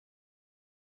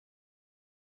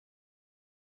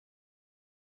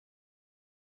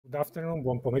Good afternoon,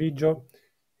 buon pomeriggio.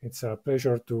 It's a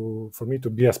pleasure for me to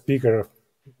be a speaker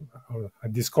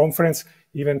at this conference,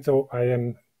 even though I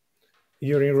am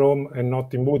here in Rome and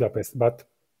not in Budapest, but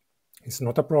it's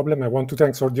not a problem. I want to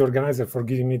thank the organizer for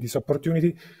giving me this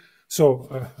opportunity. So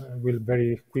I will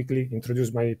very quickly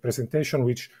introduce my presentation,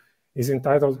 which is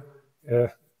entitled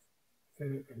the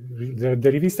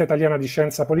Rivista Italiana di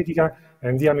Scienza Politica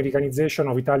and the Americanization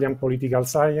of Italian Political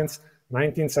Science,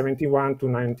 1971 to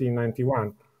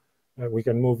 1991. We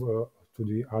can move to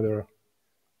the other.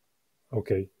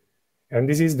 Okay. And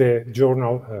this is the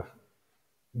journal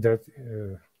that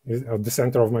is at the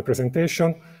center of my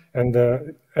presentation. And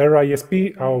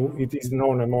RISP, how it is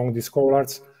known among the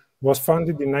scholars, was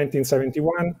founded in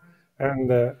 1971.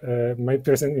 And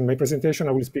in my presentation,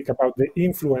 I will speak about the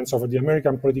influence of the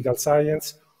American political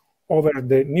science over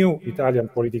the new Italian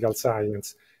political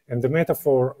science. And the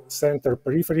metaphor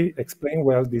center-periphery explain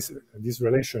well this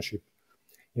relationship.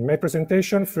 In my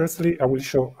presentation, firstly, I will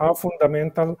show how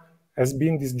fundamental has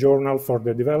been this journal for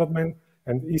the development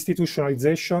and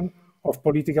institutionalization of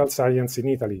political science in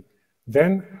Italy.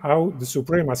 Then, how the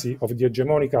supremacy of the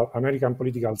hegemonical American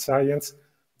political science,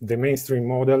 the mainstream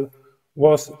model,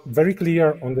 was very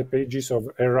clear on the pages of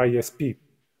RISP.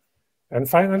 And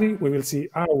finally, we will see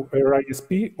how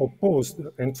RISP opposed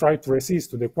and tried to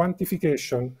resist the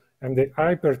quantification and the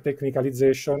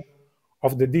hyper-technicalization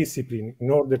of the discipline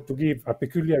in order to give a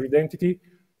peculiar identity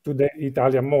to the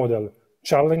Italian model,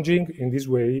 challenging in this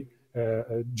way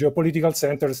geopolitical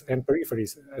centers and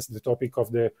peripheries as the topic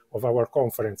of our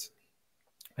conference.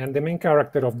 And the main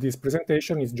character of this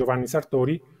presentation is Giovanni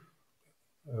Sartori.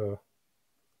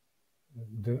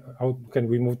 How can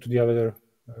we move to the other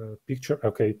picture?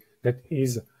 Okay, that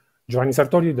is Giovanni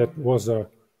Sartori, that was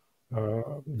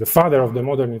the father of the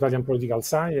modern Italian political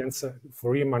science,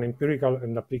 for him an empirical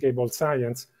and applicable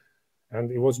science,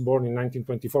 and he was born in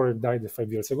 1924 and died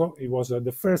 5 years ago. He was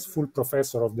the first full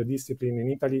professor of the discipline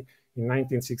in Italy in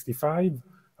 1965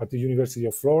 at the University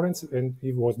of Florence, and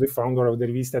he was the founder of the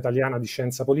Rivista Italiana di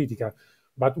Scienza Politica.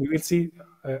 But we will see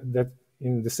that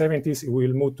in the 70s, we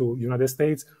will move to United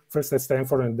States, first at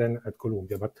Stanford and then at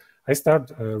Columbia. But I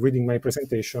start reading my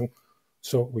presentation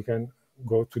so we can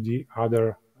go to the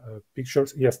other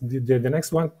pictures. Yes, the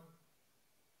next one.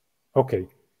 Okay.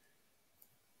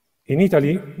 In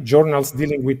Italy, journals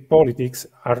dealing with politics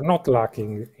are not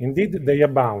lacking. Indeed, they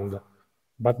abound.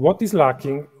 But what is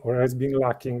lacking, or has been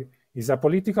lacking, is a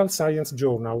political science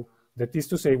journal, that is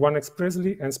to say, one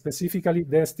expressly and specifically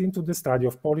destined to the study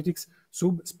of politics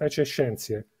sub specie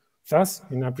scienzae. Thus,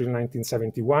 in April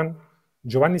 1971,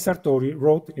 Giovanni Sartori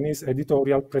wrote in his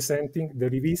editorial presenting the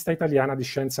Rivista Italiana di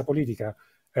Scienza Politica,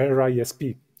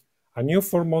 RISP, a new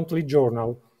 4-monthly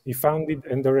journal he founded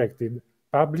and directed,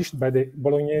 published by the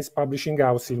Bolognese publishing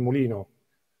house Il Mulino.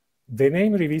 The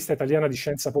name Rivista Italiana di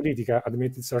Scienza Politica,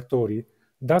 admitted Sartori,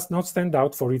 does not stand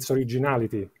out for its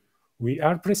originality. We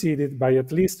are preceded by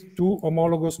at least 2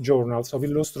 homologous journals of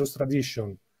illustrious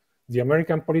tradition, the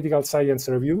American Political Science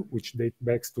Revue, which dates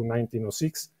back to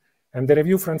 1906, and the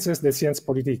Revue Française de Scienza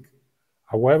Politique.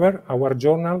 However, our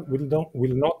journal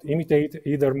will not imitate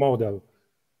either model.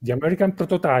 The American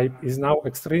prototype is now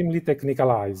extremely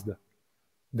technicalized.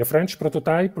 The French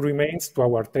prototype remains, to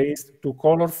our taste, too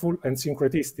colorful and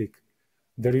syncretistic.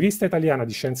 The Rivista Italiana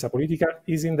di Scienza Politica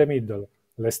is in the middle,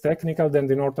 less technical than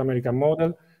the North American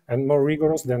model and more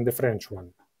rigorous than the French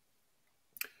one.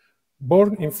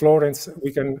 Born in Florence,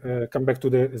 we can come back to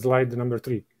the slide number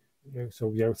 3. So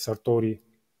we have Sartori,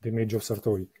 the image of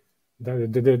Sartori.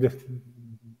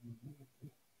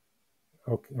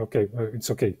 Okay,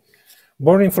 it's okay.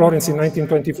 Born in Florence in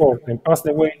 1924 and passed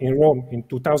away in Rome in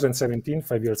 2017,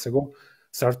 5 years ago,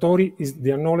 Sartori is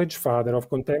the acknowledged father of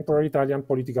contemporary Italian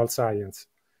political science.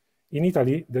 In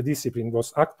Italy, the discipline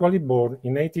was actually born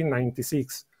in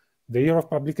 1896, the year of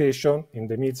publication, in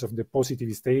the midst of the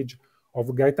positivist age,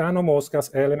 of Gaetano Mosca's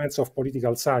Elements of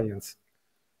Political Science.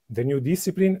 The new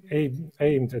discipline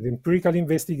aimed at empirically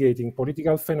investigating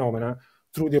political phenomena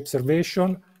through the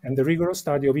observation and the rigorous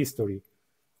study of history.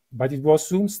 But it was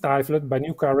soon stifled by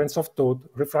new currents of thought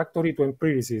refractory to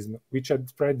empiricism, which had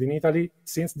spread in Italy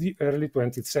since the early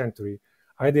 20th century,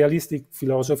 idealistic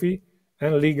philosophy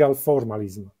and legal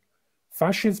formalism.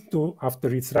 Fascism, too,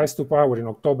 after its rise to power in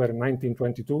October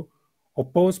 1922,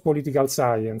 opposed political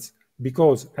science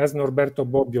because, as Norberto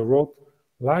Bobbio wrote,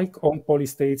 like all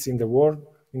polystates in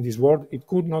this world, it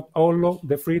could not allow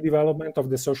the free development of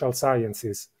the social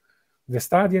sciences. The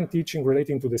study and teaching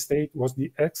relating to the state was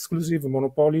the exclusive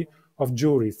monopoly of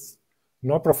jurists.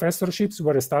 No professorships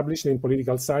were established in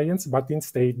political science, but in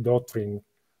state doctrine.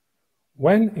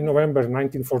 When, in November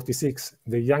 1946,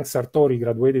 the young Sartori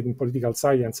graduated in political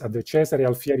science at the Cesare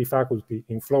Alfieri Faculty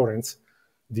in Florence,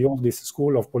 the oldest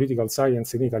school of political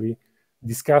science in Italy,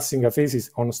 discussing a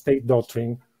thesis on state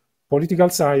doctrine, political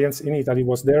science in Italy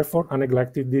was therefore a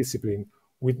neglected discipline,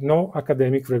 with no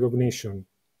academic recognition.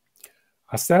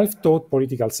 A self-taught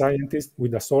political scientist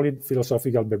with a solid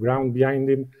philosophical background behind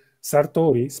him,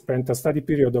 Sartori spent a study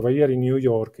period of a year in New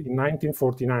York in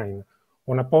 1949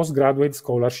 on a postgraduate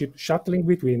scholarship shuttling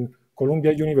between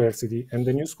Columbia University and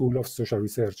the New School of Social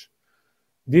Research.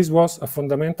 This was a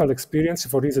fundamental experience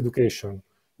for his education,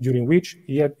 during which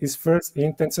he had his first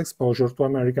intense exposure to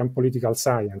American political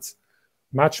science,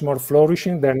 much more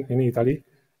flourishing than in Italy,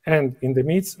 and in the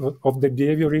midst of the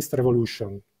behaviorist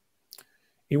revolution.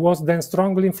 He was then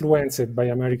strongly influenced by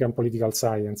American political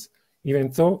science, even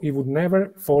though he would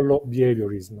never follow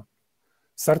behaviorism.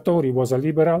 Sartori was a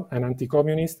liberal, an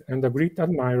anti-communist, and a great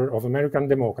admirer of American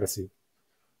democracy.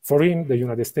 For him, the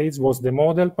United States was the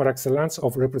model par excellence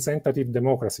of representative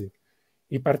democracy.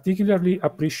 He particularly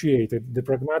appreciated the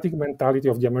pragmatic mentality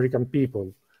of the American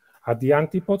people, at the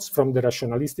antipodes from the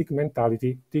rationalistic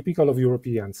mentality typical of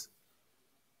Europeans.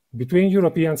 Between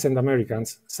Europeans and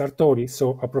Americans, Sartori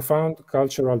saw a profound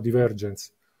cultural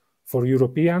divergence. For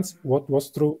Europeans, what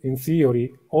was true in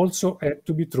theory also had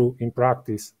to be true in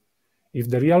practice. If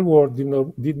the real world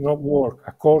did not work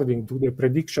according to the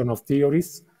prediction of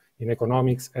theorists, in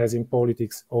economics as in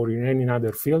politics or in any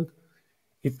other field,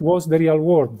 it was the real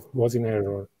world that was in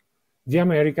error. The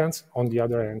Americans, on the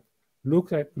other hand,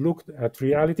 looked at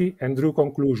reality and drew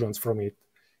conclusions from it.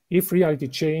 If reality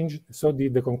changed, so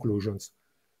did the conclusions.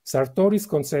 Sartori's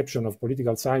conception of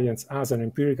political science as an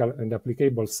empirical and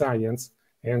applicable science,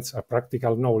 hence a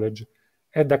practical knowledge,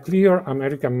 had a clear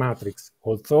American matrix,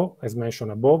 although, as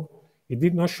mentioned above, it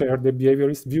did not share the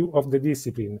behaviorist view of the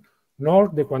discipline, nor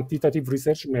the quantitative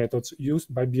research methods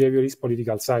used by behaviorist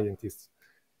political scientists.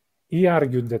 He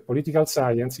argued that political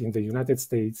science in the United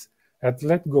States had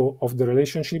let go of the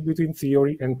relationship between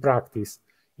theory and practice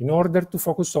in order to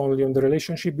focus only on the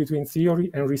relationship between theory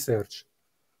and research.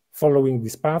 Following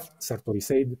this path, Sartori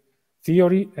said,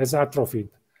 theory has atrophied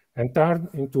and turned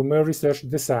into mere research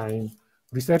design.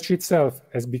 Research itself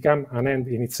has become an end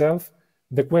in itself.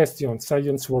 The question,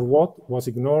 science for what, was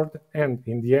ignored, and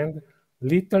in the end,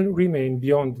 little remained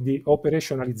beyond the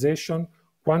operationalization,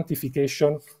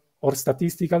 quantification, or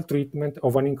statistical treatment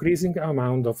of an increasing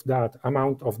amount of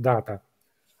data.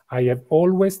 I have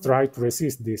always tried to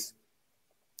resist this.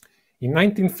 In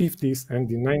 1950s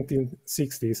and in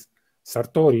 1960s,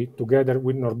 Sartori, together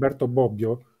with Norberto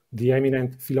Bobbio, the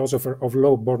eminent philosopher of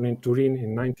law born in Turin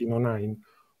in 1909,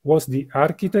 was the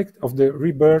architect of the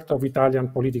rebirth of Italian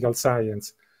political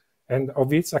science and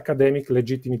of its academic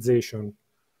legitimization.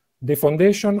 The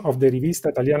foundation of the Rivista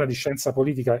Italiana di Scienza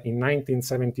Politica in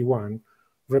 1971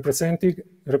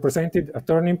 represented a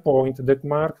turning point that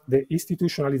marked the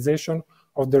institutionalization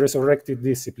of the resurrected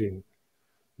discipline.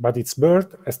 But its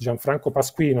birth, as Gianfranco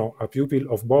Pasquino, a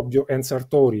pupil of Bobbio and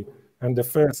Sartori, and the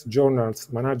first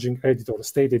journal's managing editor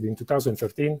stated in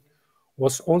 2013,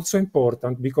 was also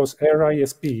important because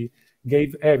RISP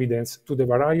gave evidence to the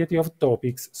variety of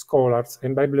topics, scholars,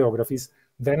 and bibliographies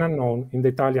then unknown in the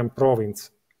Italian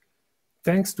province.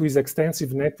 Thanks to his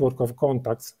extensive network of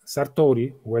contacts,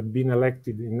 Sartori, who had been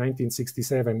elected in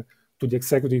 1967 to the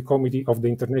Executive Committee of the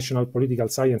International Political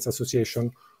Science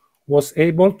Association, was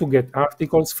able to get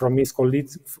articles from his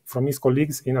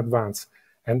colleagues in advance,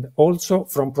 and also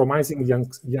from promising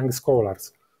young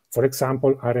scholars, for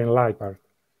example, Aaron Leipart.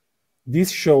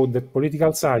 This showed that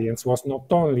political science was not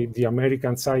only the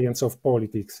American science of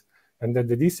politics, and that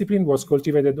the discipline was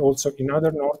cultivated also in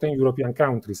other Northern European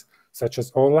countries, such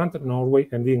as Holland, Norway,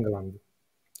 and England.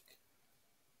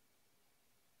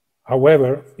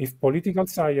 However, if political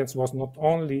science was not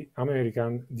only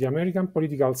American, the American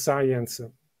political science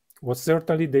was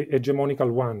certainly the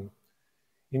hegemonical one.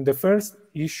 In the first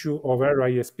issue of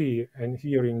RISP, and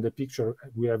here in the picture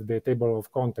we have the table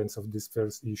of contents of this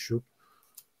first issue.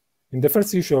 In the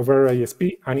first issue of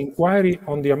RISP, an inquiry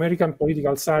on the American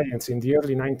political science in the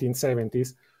early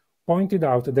 1970s pointed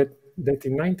out that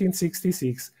in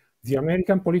 1966, the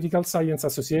American Political Science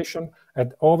Association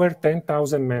had over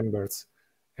 10,000 members,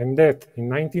 and that in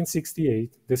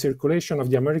 1968, the circulation of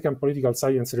the American Political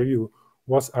Science Revue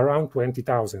was around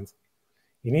 20,000.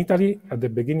 In Italy, at the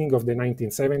beginning of the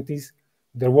 1970s,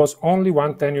 there was only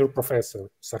one tenured professor,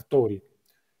 Sartori,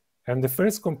 and the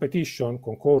first competition,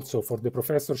 concorso, for the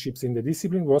professorships in the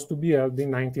discipline was to be held in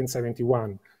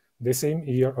 1971, the same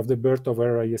year of the birth of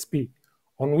RISP,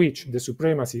 on which the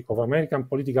supremacy of American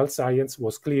political science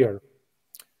was clear.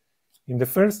 In the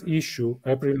first issue,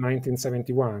 April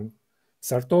 1971,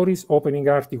 Sartori's opening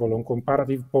article on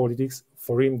comparative politics,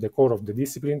 for him the core of the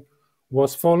discipline,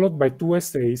 was followed by 2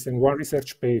 essays and 1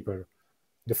 research paper.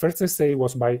 The first essay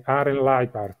was by Aren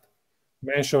Leipart,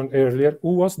 mentioned earlier,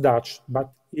 who was Dutch,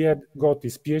 but he had got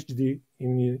his PhD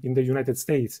in the United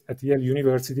States at Yale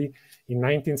University in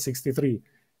 1963,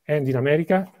 and in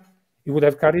America, he would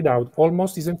have carried out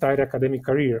almost his entire academic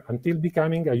career until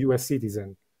becoming a US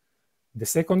citizen. The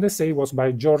second essay was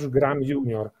by George Graham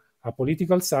Jr., a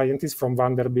political scientist from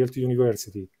Vanderbilt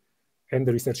University, and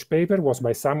the research paper was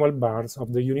by Samuel Barnes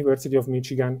of the University of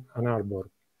Michigan, Ann Arbor.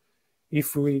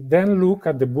 If we then look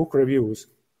at the book reviews,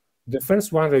 the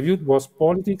first one reviewed was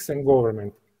Politics and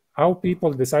Government, How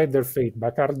People Decide Their Fate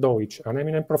by Karl Deutsch, an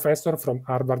eminent professor from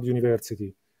Harvard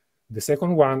University. The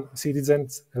second one,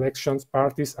 Citizens, Elections,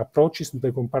 Parties, Approaches to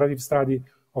the Comparative Study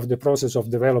of the Process of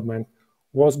Development,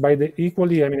 was by the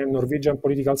equally eminent Norwegian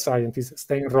political scientist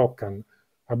Stein Rokkan,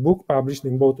 a book published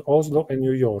in both Oslo and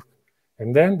New York.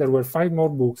 And then there were 5 more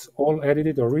books, all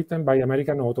edited or written by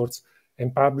American authors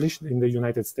and published in the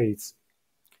United States.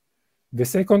 The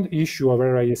second issue of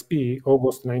RISP,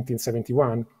 August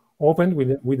 1971, opened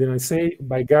with an essay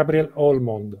by Gabriel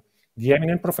Olmond, the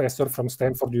eminent professor from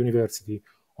Stanford University,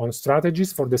 on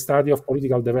strategies for the study of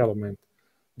political development.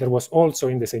 There was also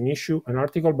in the same issue an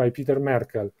article by Peter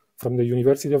Merkel from the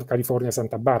University of California,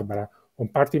 Santa Barbara, on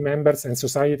party members and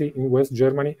society in West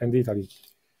Germany and Italy.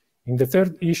 In the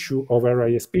third issue of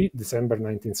RISP, December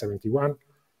 1971,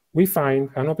 we find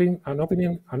an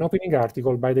opening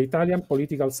article by the Italian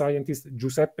political scientist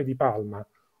Giuseppe Di Palma,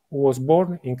 who was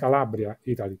born in Calabria,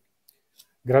 Italy.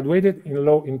 Graduated in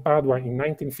law in Padua in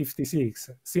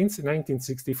 1956, since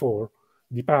 1964,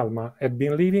 Di Palma had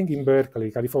been living in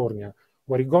Berkeley, California,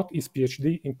 where he got his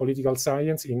PhD in political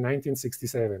science in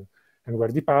 1967, and where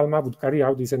Di Palma would carry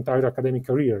out his entire academic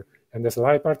career, and as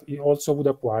Leipart, he also would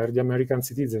acquire the American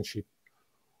citizenship.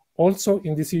 Also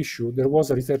in this issue, there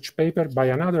was a research paper by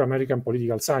another American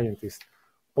political scientist,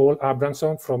 Paul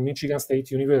Abramson from Michigan State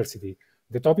University.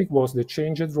 The topic was the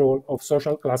changed role of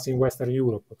social class in Western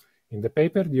Europe. In the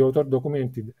paper, the author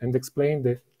documented and explained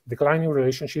the declining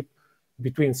relationship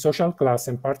between social class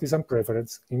and partisan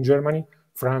preference in Germany,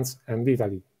 France, and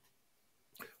Italy.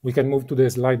 We can move to the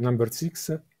slide number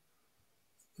 6.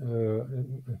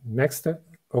 Next.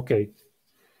 Okay.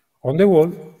 On the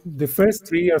whole, the first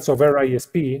 3 years of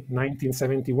RISP,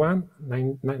 1971,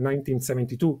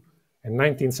 1972, and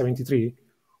 1973,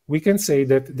 we can say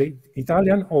that the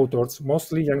Italian authors,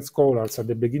 mostly young scholars at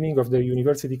the beginning of their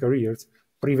university careers,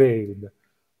 prevailed.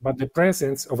 But the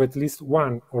presence of at least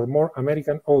one or more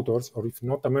American authors, or if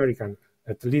not American,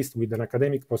 at least with an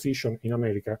academic position in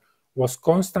America, was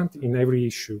constant in every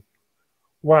issue.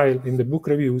 While in the book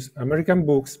reviews, American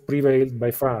books prevailed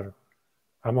by far,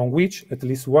 among which at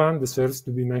least one deserves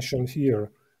to be mentioned here,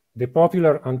 the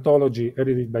popular anthology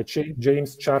edited by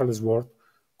James Charlesworth,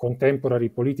 Contemporary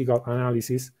Political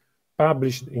Analysis,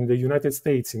 published in the United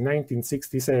States in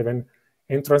 1967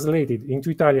 and translated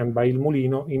into Italian by Il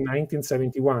Mulino in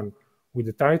 1971, with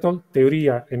the title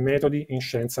Teoria e Metodi in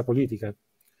Scienza Politica.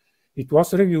 It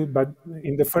was reviewed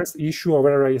in the first issue of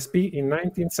RISP in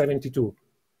 1972.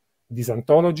 This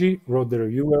anthology, wrote the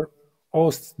reviewer,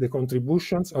 hosts the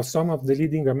contributions of some of the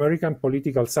leading American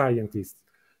political scientists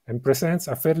and presents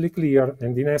a fairly clear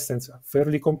and, in essence,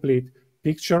 fairly complete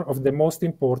picture of the most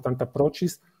important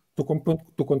approaches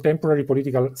to contemporary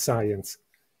political science,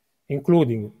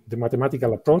 including the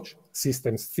mathematical approach,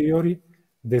 systems theory,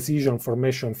 decision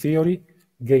formation theory,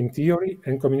 game theory,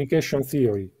 and communication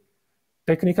theory.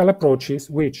 Technical approaches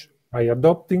which, by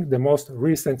adopting the most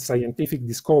recent scientific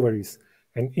discoveries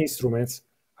and instruments,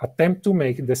 attempt to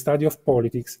make the study of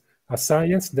politics a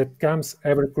science that comes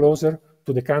ever closer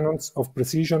to the canons of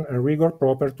precision and rigor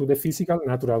proper to the physical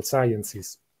natural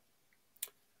sciences.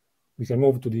 We can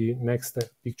move to the next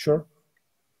picture.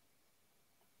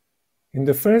 In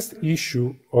the first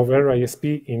issue of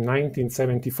RISP in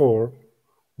 1974,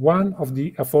 one of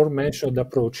the aforementioned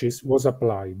approaches was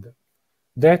applied,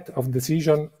 that of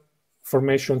decision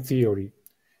formation theory.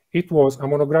 It was a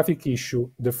monographic issue,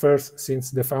 the first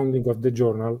since the founding of the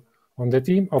journal, on the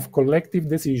theme of collective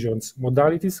decisions,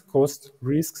 modalities, costs,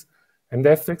 risks, and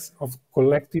effects of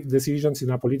collective decisions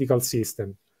in a political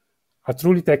system. A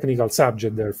truly technical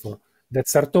subject, therefore, that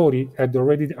Sartori had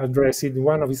already addressed in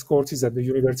one of his courses at the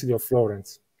University of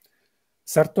Florence.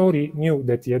 Sartori knew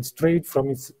that he had strayed from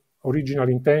its original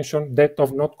intention, that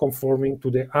of not conforming to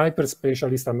the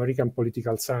hyper-specialist American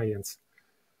political science.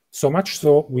 So much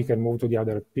so, we can move to the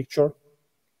other picture.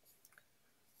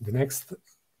 The next.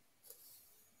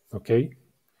 Okay.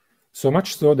 So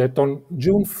much so that on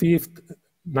June 5th,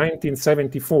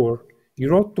 1974, He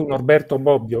wrote to Norberto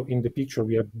Bobbio. In the picture,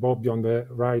 we have Bobbio on the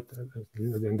right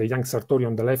and the young Sartori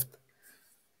on the left.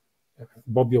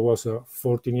 Bobbio was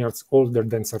 14 years older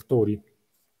than Sartori.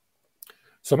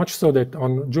 So much so that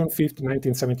on June 5th,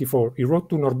 1974, he wrote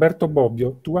to Norberto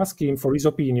Bobbio to ask him for his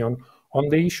opinion on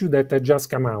the issue that had just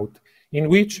come out, in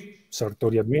which,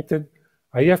 Sartori admitted,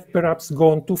 I have perhaps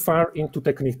gone too far into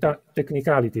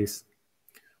technicalities.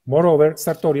 Moreover,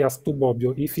 Sartori asked to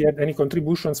Bobbio if he had any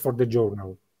contributions for the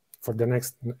journal, for the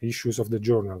next issues of the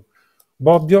journal.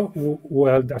 Bobbio, who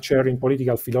held a chair in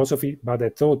political philosophy but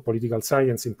had taught political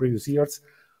science in previous years,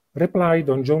 replied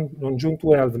on June 12,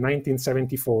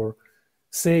 1974,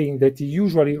 saying that he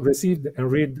usually received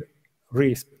and read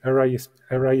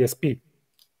RISP,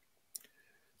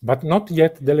 but not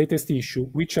yet the latest issue,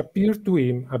 which appeared to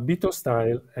him a bit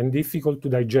hostile and difficult to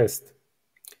digest.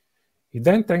 He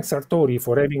then thanked Sartori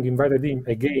for having invited him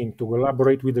again to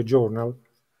collaborate with the journal,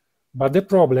 but the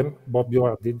problem,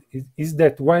 Bobbio added, is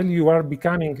that while you are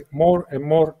becoming more and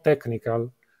more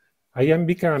technical, I am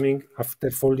becoming, after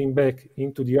falling back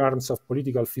into the arms of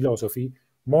political philosophy,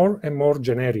 more and more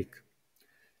generic.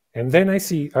 And then I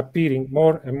see appearing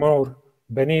more and more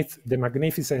beneath the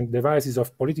magnificent devices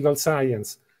of political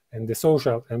science and the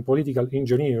social and political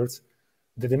engineers,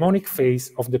 the demonic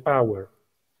face of the power.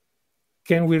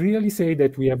 Can we really say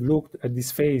that we have looked at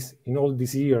this face in all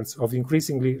these years of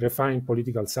increasingly refined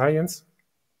political science?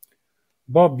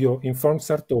 Bobbio informed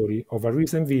Sartori of a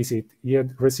recent visit he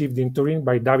had received in Turin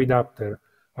by David Apter,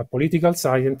 a political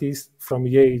scientist from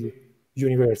Yale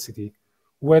University,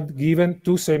 who had given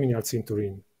 2 seminars in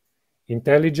Turin.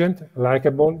 Intelligent,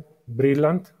 likable,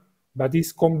 brilliant, but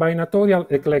his combinatorial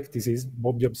eclecticism,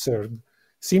 Bobbio observed,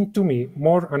 seemed to me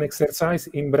more an exercise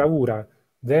in bravura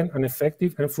than an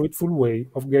effective and fruitful way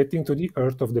of getting to the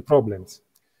heart of the problems.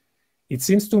 It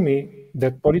seems to me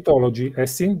that politology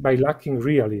has sinned by lacking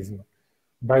realism.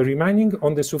 By remaining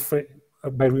on the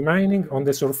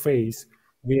surface,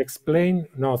 we explain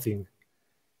nothing.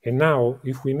 And now,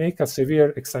 if we make a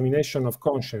severe examination of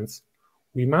conscience,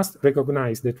 we must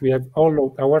recognize that we have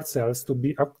allowed ourselves to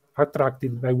be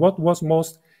attracted by what was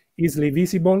most easily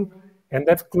visible and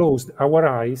have closed our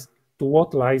eyes to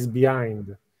what lies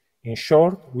behind. In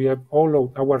short, we have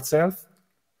allowed ourselves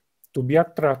to be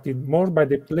attracted more by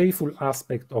the playful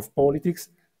aspect of politics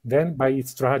than by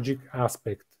its tragic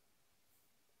aspect.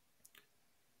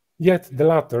 Yet the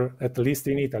latter, at least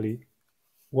in Italy,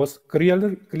 was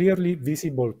clearly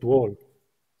visible to all.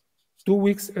 2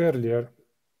 weeks earlier,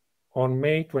 on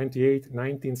May 28,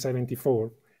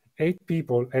 1974, 8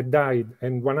 people had died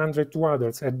and 102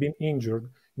 others had been injured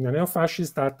in a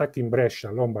neo-fascist attack in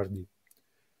Brescia, Lombardy.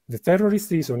 The terrorist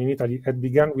season in Italy had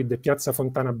begun with the Piazza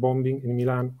Fontana bombing in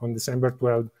Milan on December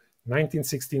 12,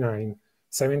 1969,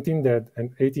 17 dead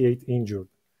and 88 injured.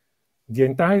 The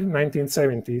entire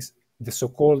 1970s, the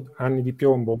so-called anni di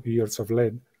piombo, years of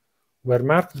lead, were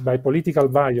marked by political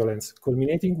violence,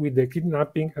 culminating with the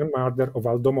kidnapping and murder of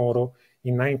Aldo Moro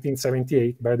in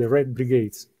 1978 by the Red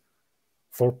Brigades.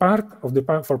 For part of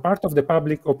the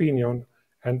public opinion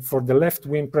and for the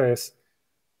left-wing press,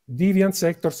 deviant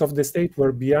sectors of the state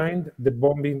were behind the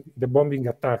bombing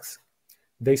attacks.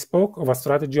 They spoke of a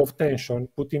strategy of tension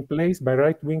put in place by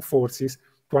right-wing forces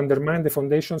to undermine the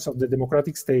foundations of the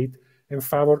democratic state and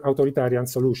favor authoritarian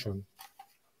solution.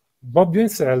 Bobbio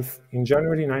himself, in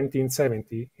January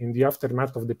 1970, in the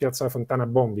aftermath of the Piazza Fontana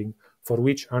bombing, for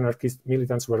which anarchist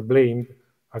militants were blamed,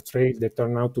 a trail that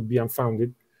turned out to be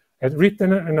unfounded, had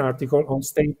written an article on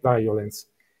state violence.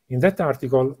 In that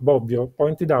article, Bobbio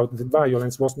pointed out that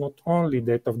violence was not only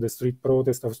that of the street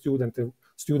protest of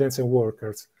students and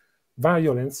workers.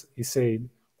 Violence, he said,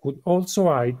 could also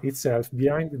hide itself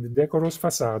behind the decorous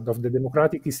facade of the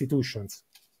democratic institutions.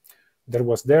 There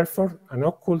was therefore an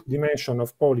occult dimension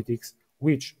of politics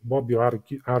which, Bobbio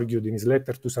argued in his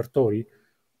letter to Sartori,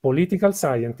 political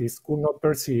scientists could not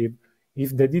perceive if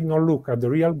they did not look at the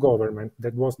real government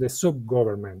that was the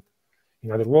sub-government.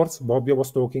 In other words, Bobbio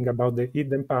was talking about the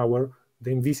hidden power,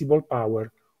 the invisible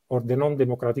power, or the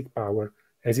non-democratic power,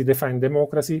 as he defined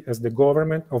democracy as the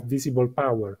government of visible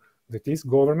power, that is,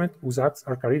 government whose acts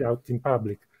are carried out in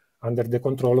public, under the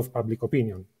control of public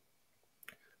opinion.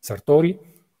 Sartori,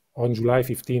 on July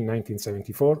 15,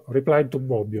 1974, replied to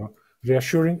Bobbio,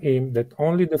 reassuring him that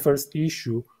only the first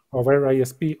issue of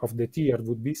RISP of that year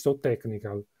would be so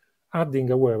technical, adding,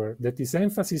 however, that his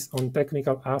emphasis on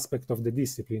technical aspect of the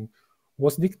discipline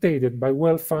was dictated by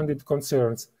well-founded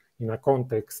concerns in a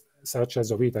context such as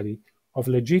of Italy, of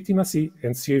legitimacy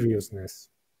and seriousness.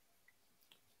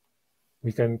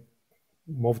 We can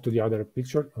move to the other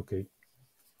picture. Okay.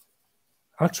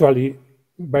 Actually,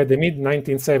 by the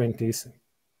mid-1970s,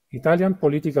 Italian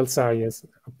political science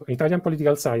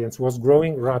was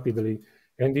growing rapidly,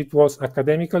 and it was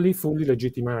academically fully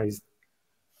legitimized.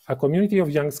 A community of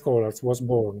young scholars was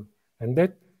born, and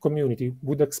that community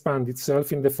would expand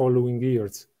itself in the following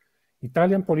years.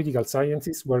 Italian political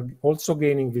sciences were also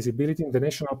gaining visibility in the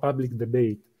national public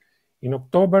debate. In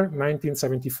October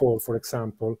 1974, for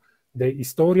example, the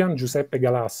historian Giuseppe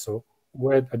Galasso,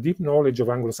 who had a deep knowledge of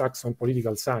Anglo-Saxon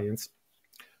political science,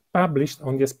 published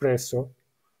on the Espresso,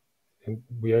 and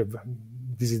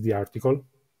this is the article,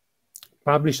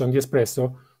 published on the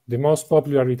Espresso, the most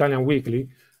popular Italian weekly,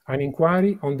 an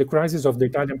inquiry on the crisis of the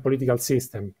Italian political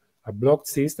system, a blocked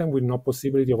system with no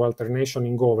possibility of alternation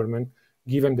in government,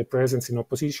 given the presence in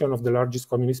opposition of the largest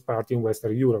communist party in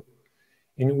Western Europe,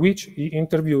 in which he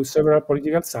interviewed several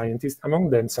political scientists, among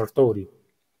them Sartori.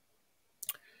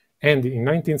 And in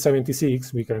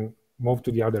 1976, we can move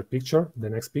to the other picture,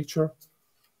 the next picture.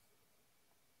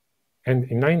 And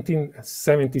in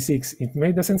 1976, it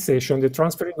made a sensation, the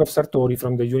transferring of Sartori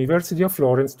from the University of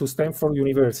Florence to Stanford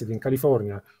University in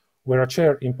California, where a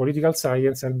chair in political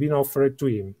science had been offered to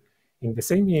him. In the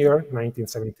same year,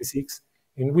 1976,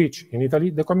 in which in Italy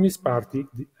the Communist Party,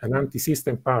 an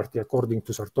anti-system party according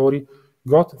to Sartori,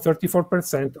 got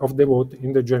 34% of the vote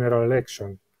in the general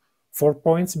election, 4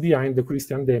 points behind the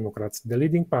Christian Democrats, the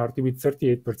leading party with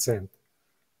 38%.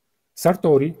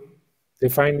 Sartori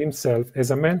defined himself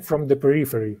as a man from the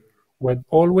periphery, who had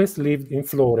always lived in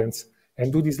Florence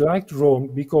and who disliked Rome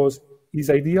because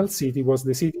his ideal city was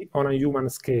the city on a human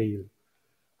scale.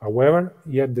 However,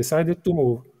 he had decided to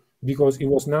move because he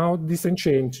was now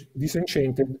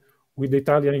disenchanted with the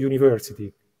Italian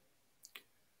university.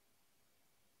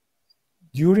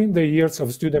 During the years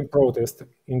of student protest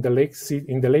in the late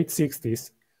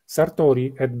 60s,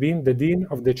 Sartori had been the dean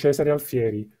of the Cesare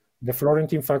Alfieri, the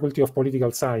Florentine Faculty of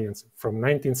Political Science, from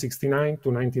 1969 to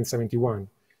 1971.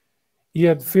 He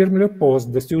had firmly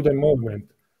opposed the student movement,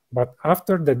 but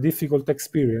after the difficult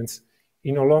experience,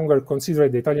 he no longer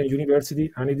considered the Italian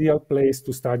university an ideal place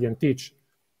to study and teach.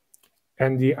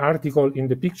 And the article in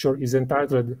the picture is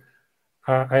entitled,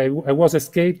 I was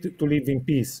escaped to live in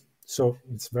peace. So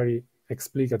it's very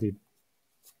explicative.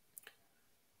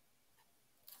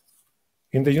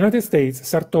 In the United States,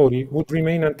 Sartori would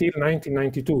remain until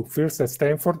 1992, first at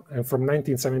Stanford and from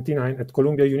 1979 at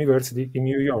Columbia University in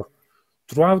New York.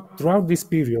 Throughout this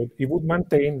period, he would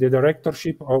maintain the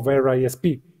directorship of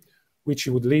RISP, which he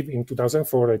would leave in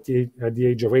 2004 at the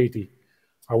age of 80.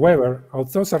 However,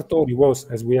 although Sartori was,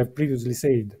 as we have previously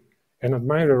said, an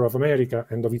admirer of America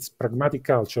and of its pragmatic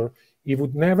culture, he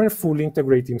would never fully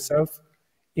integrate himself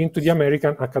into the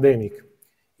American academic.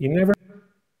 He never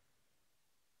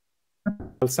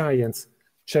science,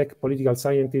 Czech political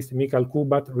scientist Michal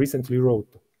Kubat recently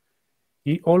wrote.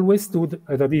 He always stood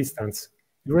at a distance.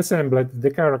 He resembled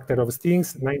the character of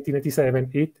Sting's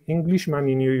 1987 hit Englishman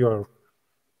in New York,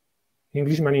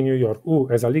 who,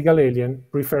 as a legal alien,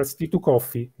 prefers tea to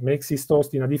coffee, makes his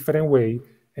toast in a different way,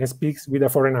 and speaks with a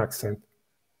foreign accent.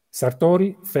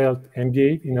 Sartori felt and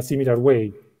behaved in a similar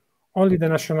way. Only the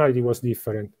nationality was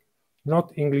different.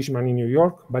 Not Englishman in New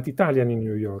York, but Italian in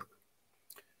New York.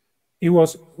 He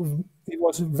was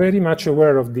very much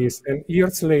aware of this, and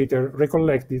years later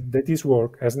recollected that his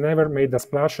work has never made a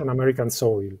splash on American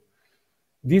soil.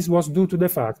 This was due to the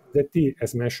fact that he,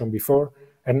 as mentioned before,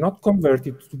 had not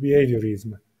converted to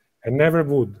behaviorism, and never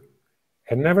would,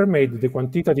 and never made the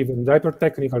quantitative and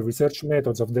hyper-technical research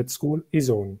methods of that school his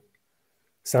own.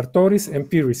 Sartori's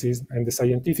empiricism and the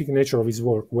scientific nature of his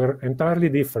work were entirely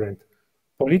different.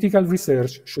 Political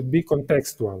research should be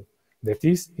contextual. That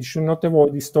is, it should not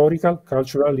avoid historical,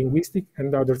 cultural, linguistic,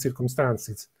 and other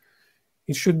circumstances.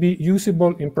 It should be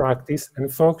usable in practice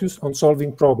and focus on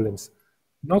solving problems,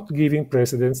 not giving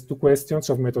precedence to questions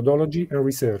of methodology and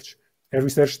research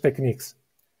techniques.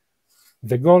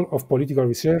 The goal of political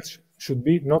research should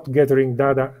be not gathering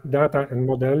data and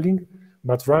modeling,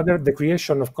 but rather the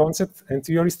creation of concepts and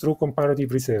theories through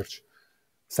comparative research.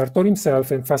 Sartori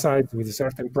himself emphasized with a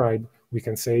certain pride, we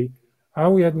can say,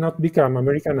 how he had not become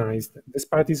Americanized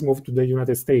despite his move to the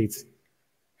United States.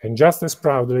 And just as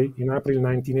proudly, in April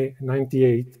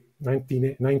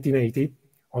 1980,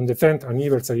 on the 10th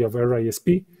anniversary of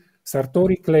RISP,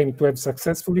 Sartori claimed to have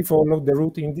successfully followed the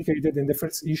route indicated in the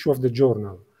first issue of the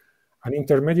journal, an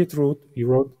intermediate route, he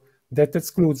wrote, that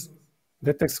excludes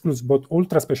both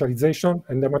ultra-specialization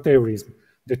and amateurism,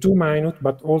 the too minute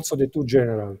but also the too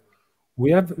general.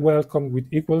 We have welcomed with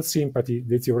equal sympathy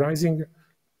the theorizing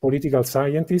political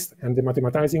scientist and the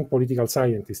mathematizing political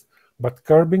scientist, but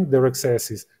curbing their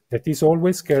excesses, that is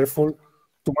always careful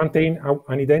to maintain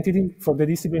an identity for the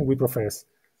discipline we profess.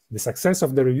 The success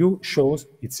of the review shows,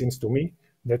 it seems to me,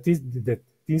 that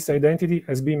this identity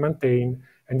has been maintained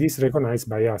and is recognized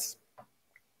by us.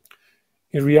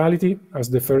 In reality, as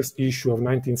the first issue of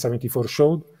 1974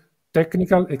 showed,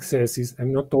 technical excesses have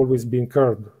not always been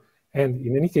curbed, and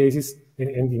in any case,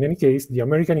 the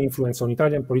American influence on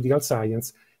Italian political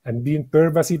science has been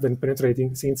pervasive and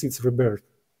penetrating since its rebirth.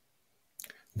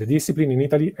 The discipline in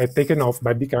Italy had taken off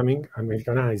by becoming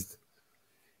Americanized.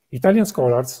 Italian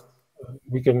scholars,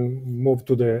 we can move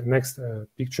to the next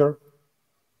picture.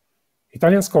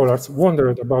 Italian scholars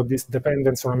wondered about this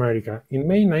dependence on America. In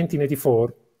May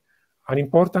 1984, an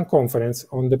important conference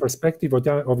on the perspective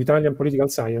of Italian political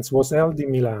science was held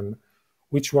in Milan,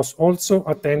 which was also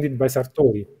attended by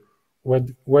Sartori,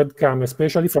 who had come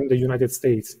especially from the United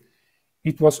States.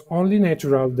 It was only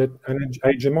natural that an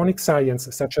hegemonic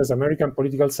science such as American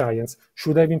political science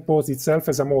should have imposed itself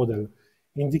as a model,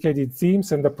 indicated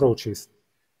themes and approaches.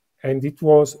 And it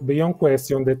was beyond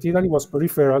question that Italy was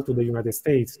peripheral to the United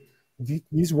States.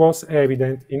 This was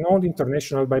evident in all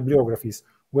international bibliographies,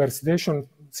 where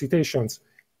citations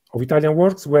of Italian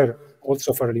works were,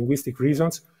 also for linguistic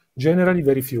reasons, generally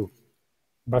very few.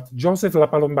 But Joseph La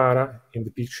Palombara, in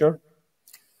the picture,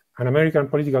 an American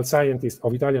political scientist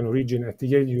of Italian origin at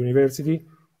Yale University,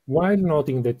 while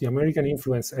noting that the American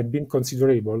influence had been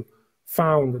considerable,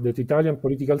 found that Italian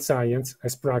political science,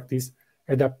 as practiced,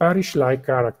 had a parish-like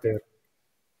character.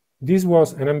 This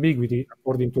was an ambiguity,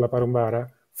 according to La Palombara,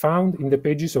 found in the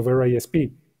pages of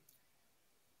RISP.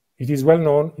 It is well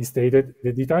known, he stated,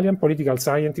 that the Italian political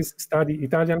scientists study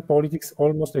Italian politics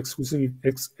almost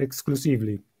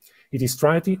exclusively. It is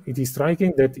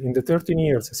striking that in the 13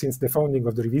 years since the founding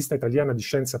of the Rivista Italiana di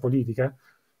Scienza Politica,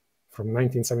 from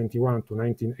 1971 to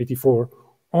 1984,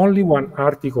 only one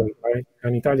article by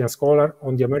an Italian scholar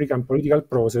on the American political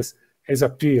process has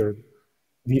appeared.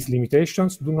 These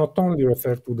limitations do not only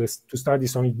refer to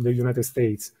studies on the United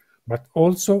States, but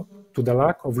also to the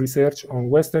lack of research on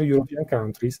Western European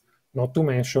countries, not to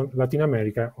mention Latin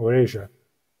America or Asia.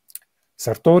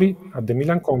 Sartori, at the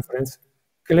Milan conference,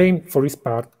 claimed for his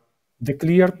part the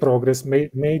clear progress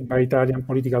made by Italian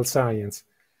political science.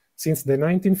 Since the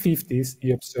 1950s,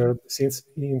 he observed, since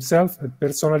he himself had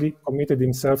personally committed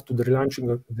himself to the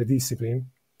relaunching of the discipline,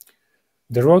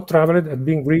 the road traveled had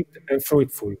been great and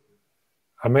fruitful.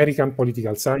 American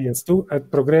political science, too,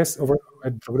 had progressed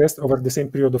over the same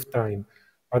period of time,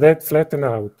 but had flattened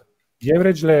out. The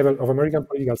average level of American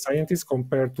political scientists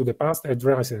compared to the past had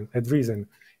risen.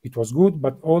 It was good,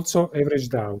 but also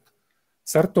averaged out.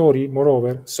 Sartori,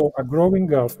 moreover, saw a growing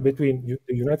gulf between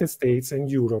the United States and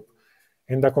Europe,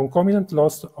 and a concomitant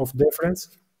loss of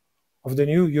deference of the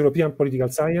new European political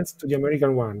science to the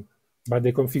American one. But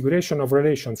the configuration of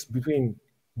relations between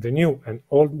the new and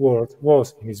old world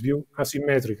was, in his view,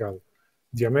 asymmetrical.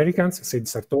 The Americans, said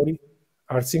Sartori,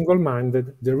 are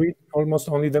single-minded, they read almost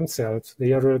only themselves,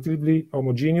 they are relatively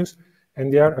homogeneous,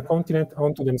 and they are a continent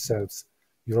unto themselves.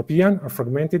 Europeans are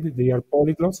fragmented, they are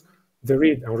polyglots, they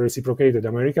read unreciprocated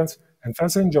Americans, and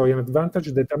thus enjoy an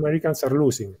advantage that Americans are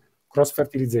losing,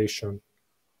 cross-fertilization,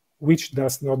 which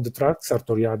does not detract,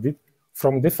 Sartori added,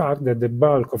 from the fact that the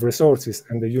bulk of resources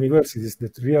and the universities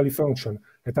that really function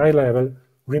at high level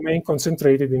remain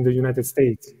concentrated in the United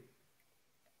States.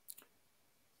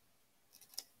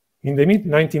 In the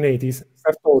mid-1980s,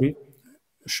 Sartori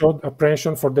showed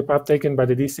apprehension for the path taken by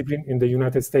the discipline in the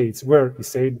United States, where, he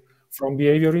said, from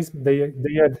behaviorism,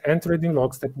 they had entered in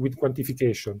lockstep with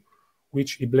quantification,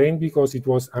 which he blamed because it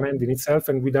was an end in itself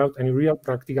and without any real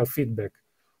practical feedback.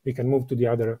 We can move to the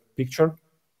other picture.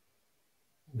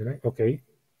 Okay.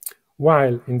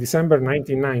 While in December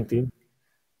 1990,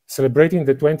 celebrating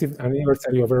the 20th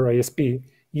anniversary of RISP,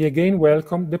 he again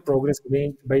welcomed the progress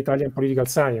made by Italian political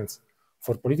science.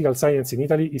 For political science in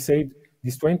Italy, he said,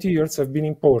 these 20 years have been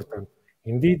important,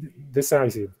 indeed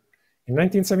decisive. In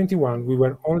 1971, we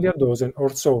were only a dozen or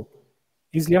so,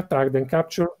 easily attacked and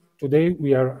captured. Today,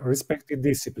 we are a respected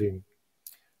discipline.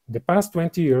 The past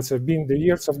 20 years have been the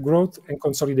years of growth and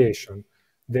consolidation,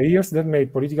 the years that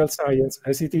made political science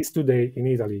as it is today in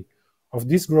Italy. Of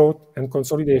this growth and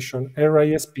consolidation,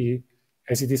 RISP,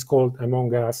 as it is called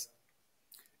among us,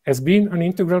 has been an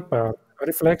integral part, a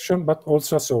reflection, but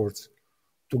also a source.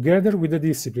 Together with the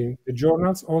discipline, the journal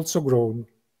has also grown.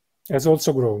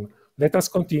 Let us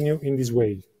continue in this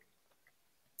way.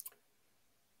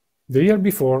 The year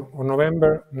before, on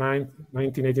November 9,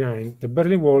 1989, the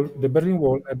Berlin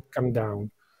Wall had come down.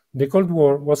 The Cold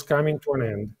War was coming to an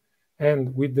end,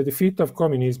 and with the defeat of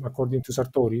communism, according to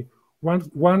Sartori,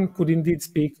 one could indeed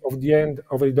speak of the end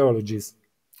of ideologies.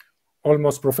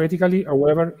 Almost prophetically,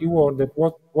 however, he warned that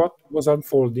what was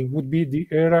unfolding would be the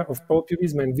era of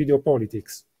populism and video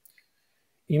politics.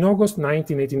 In August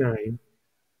 1989,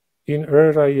 In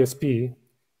RISP,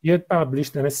 he had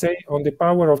published an essay on the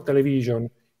power of television,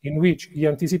 in which he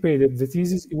anticipated the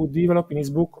thesis he would develop in his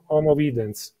book Homo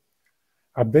Videns,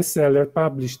 a bestseller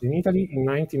published in Italy in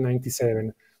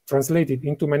 1997, translated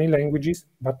into many languages,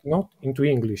 but not into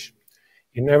English.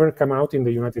 It never came out in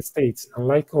the United States,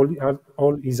 unlike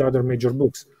all his other major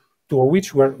books, two of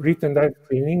which were written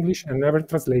directly in English and never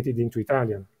translated into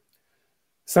Italian.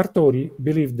 Sartori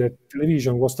believed that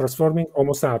television was transforming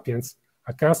Homo sapiens,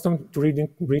 accustomed to reading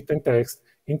written text,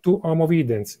 into Homo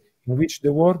Videns, in which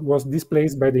the word was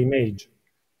displaced by the image.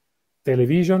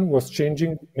 Television was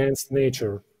changing man's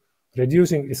nature,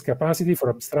 reducing his capacity for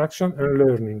abstraction and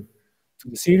learning, to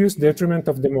the serious detriment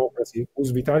of democracy, whose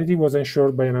vitality was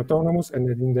ensured by an autonomous and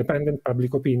an independent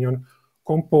public opinion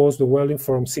composed of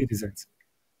well-informed citizens.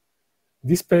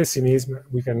 This pessimism,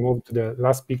 we can move to the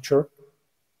last picture.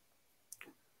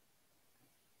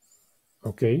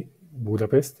 Okay,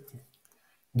 Budapest.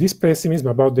 This pessimism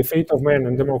about the fate of man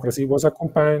and democracy was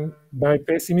accompanied by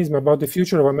pessimism about the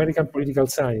future of American political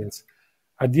science.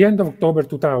 At the end of October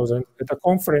 2000, at a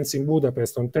conference in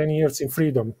Budapest on 10 years in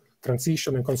freedom,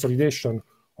 transition and consolidation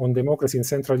on democracy in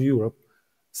Central Europe,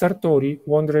 Sartori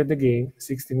wondered again,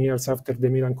 16 years after the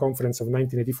Milan Conference of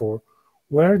 1984,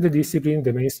 where the discipline,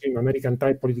 the mainstream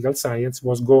American-type political science,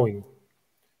 was going.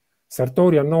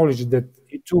 Sartori acknowledged that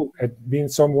it too had been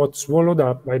somewhat swallowed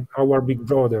up by our big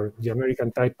brother, the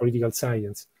American-type political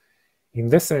science, in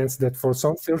the sense that for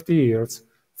some 30 years,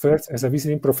 first as a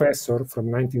visiting professor from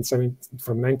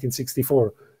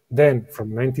 1964, then from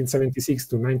 1976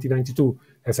 to 1992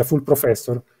 as a full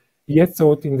professor, he had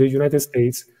taught in the United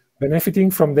States,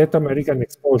 benefiting from that American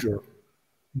exposure.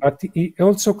 But he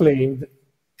also claimed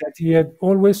that he had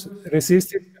always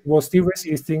resisted, was still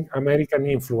resisting American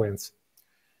influence.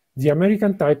 The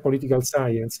American-type political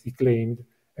science, he claimed,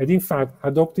 had in fact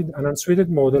adopted an unsweetened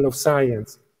model of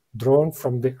science drawn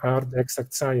from the hard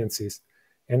exact sciences,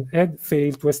 and had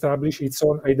failed to establish its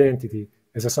own identity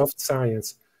as a soft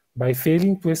science by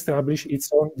failing to establish its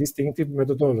own distinctive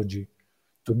methodology.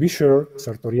 To be sure,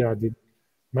 Sartori added,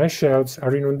 my shelves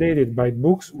are inundated by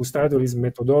books whose title is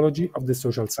Methodology of the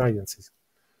Social Sciences.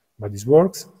 But these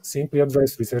works simply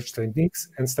address research techniques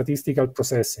and statistical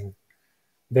processing.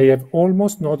 They have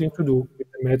almost nothing to do with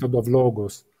the method of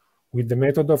logos, with the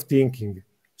method of thinking.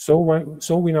 So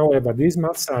we now have a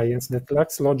dismal science that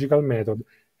lacks logical method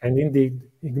and indeed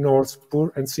ignores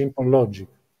pure and simple logic.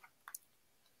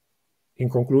 In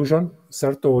conclusion,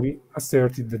 Sartori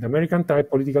asserted that American-type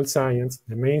political science,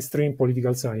 the mainstream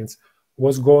political science,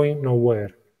 was going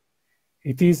nowhere.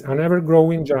 It is an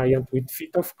ever-growing giant with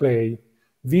feet of clay.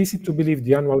 Visit to believe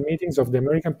the annual meetings of the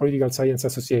American Political Science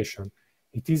Association.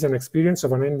 It is an experience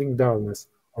of unending dullness,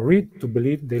 or read to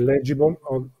believe the illegible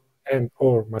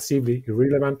and/or massively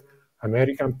irrelevant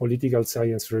American Political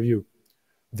Science Review.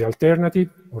 The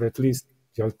alternative, or at least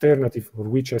the alternative for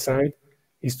which I side,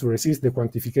 is to resist the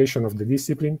quantification of the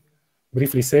discipline.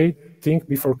 Briefly said, think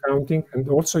before counting and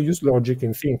also use logic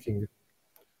in thinking.